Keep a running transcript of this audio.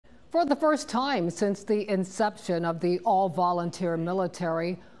For the first time since the inception of the all-volunteer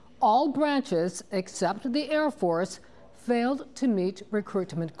military, all branches except the Air Force failed to meet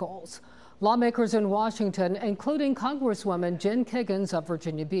recruitment goals. Lawmakers in Washington, including Congresswoman Jen Kiggans of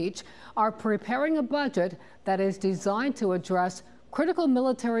Virginia Beach, are preparing a budget that is designed to address critical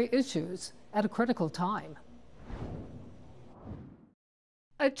military issues at a critical time.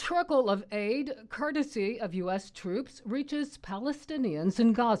 A trickle of aid, courtesy of U.S. troops, reaches Palestinians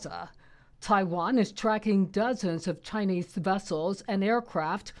in Gaza. Taiwan is tracking dozens of Chinese vessels and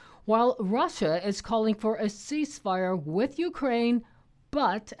aircraft, while Russia is calling for a ceasefire with Ukraine,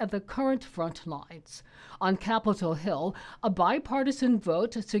 but at the current front lines. On Capitol Hill, a bipartisan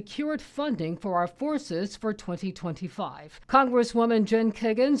vote secured funding for our forces for 2025. Congresswoman Jen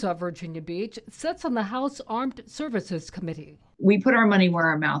Kiggans of Virginia Beach sits on the House Armed Services Committee. We put our money where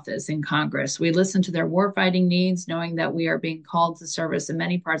our mouth is in Congress. We listen to their warfighting needs, knowing that we are being called to service in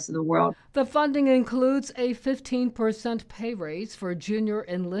many parts of the world. The funding includes a 15% pay raise for junior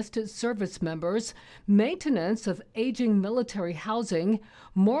enlisted service members, maintenance of aging military housing,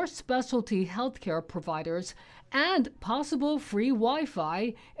 more specialty healthcare providers, and possible free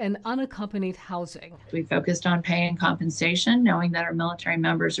Wi-Fi and unaccompanied housing. We focused on pay and compensation, knowing that our military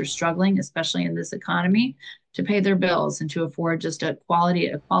members are struggling, especially in this economy, to pay their bills and to afford just a quality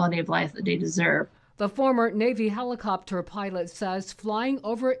of life that they deserve. The former Navy helicopter pilot says flying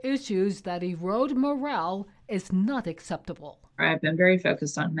over issues that erode morale is not acceptable. I've been very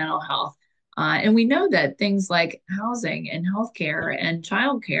focused on mental health. And we know that things like housing and healthcare and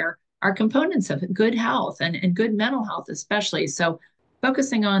childcare are components of good health and good mental health, especially. So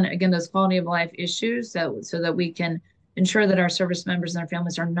focusing on, again, those quality of life issues so that we can ensure that our service members and our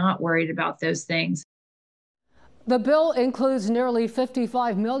families are not worried about those things. The bill includes nearly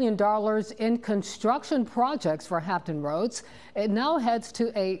 $55 million in construction projects for Hampton roads. It now heads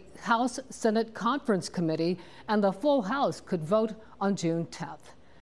to a House Senate Conference Committee, and the full House could vote on June 10th.